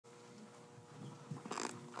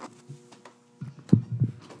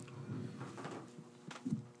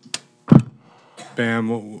Bam,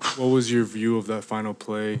 what was your view of that final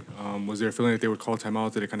play? Was there a feeling that they would call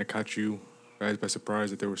timeout? Did it kind of catch you guys by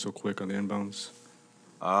surprise that they were so quick on the inbounds?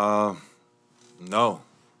 Uh, no.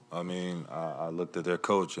 I mean, I looked at their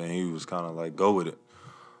coach, and he was kind of like, go with it.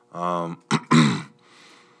 Um,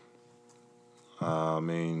 I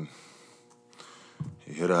mean,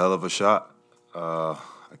 he hit a hell of a shot. I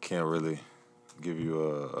can't really give you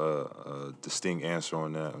a distinct answer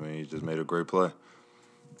on that. I mean, he just made a great play.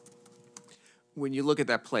 When you look at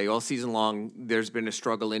that play all season long, there's been a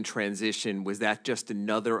struggle in transition. Was that just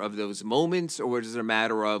another of those moments, or is it a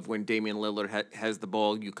matter of when Damian Lillard has the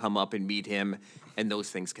ball, you come up and meet him, and those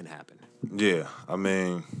things can happen? Yeah, I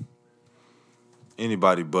mean,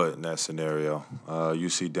 anybody but in that scenario. You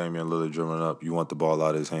see Damian Lillard dribbling up, you want the ball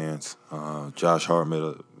out of his hands. Josh Hart made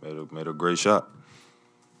a great shot.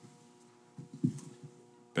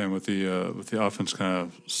 Ben, with the offense kind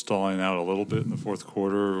of stalling out a little bit in the fourth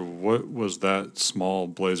quarter, what was that small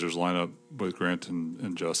Blazers lineup with Grant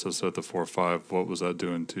and Justice at the 4-5? What was that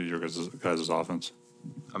doing to your guys' offense?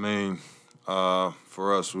 I mean,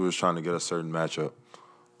 for us, we was trying to get a certain matchup.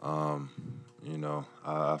 I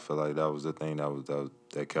feel like that was the thing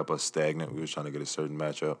that kept us stagnant. We was trying to get a certain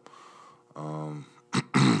matchup.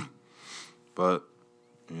 But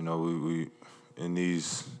we in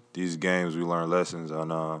these games we learn lessons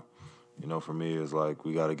on. For me, it's like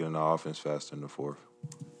we got to get in the offense faster in the fourth.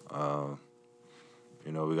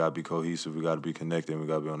 We got to be cohesive. We got to be connected. And we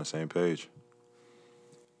got to be on the same page.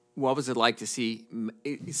 What was it like to see? When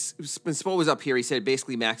Spo was up here, he said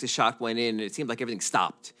basically Max's shot went in, and it seemed like everything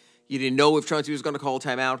stopped. You didn't know if Chauncey was going to call a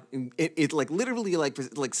timeout. It like literally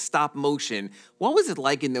like stop motion. What was it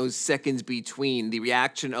like in those seconds between the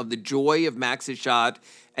reaction of the joy of Max's shot,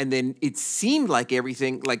 and then it seemed like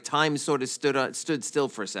everything, like time sort of stood still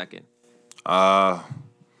for a second? I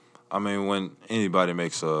mean, when anybody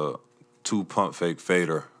makes a 2-pump fake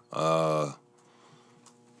fader, to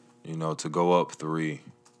go up 3,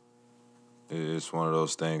 it's one of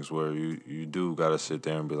those things where you do got to sit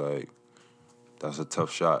there and be like, that's a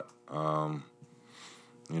tough shot.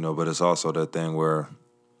 But it's also that thing where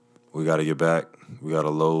we got to get back, we got to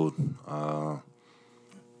load,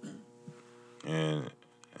 and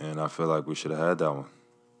I feel like we should have had that one.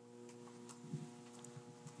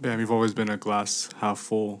 Bam, you've always been a glass half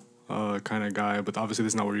full kind of guy, but obviously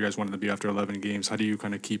this is not where you guys wanted to be after 11 games. How do you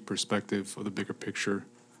kind of keep perspective of the bigger picture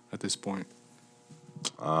at this point?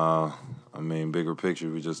 Bigger picture,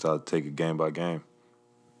 we just have to take it game by game.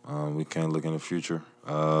 We can't look in the future.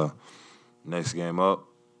 Next game up,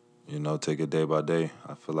 take it day by day.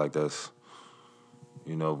 I feel like that's,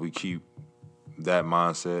 we keep that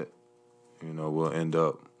mindset, we'll end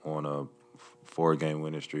up on a 4-game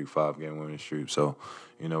winning streak, 5-game winning streak. So,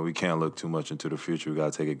 we can't look too much into the future. We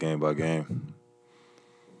got to take it game by game.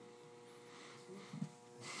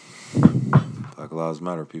 Black Lives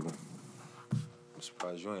Matter, people. I'm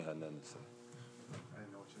surprised you ain't had nothing to say. I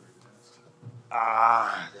didn't know what you were going to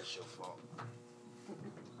ask. That's your fault.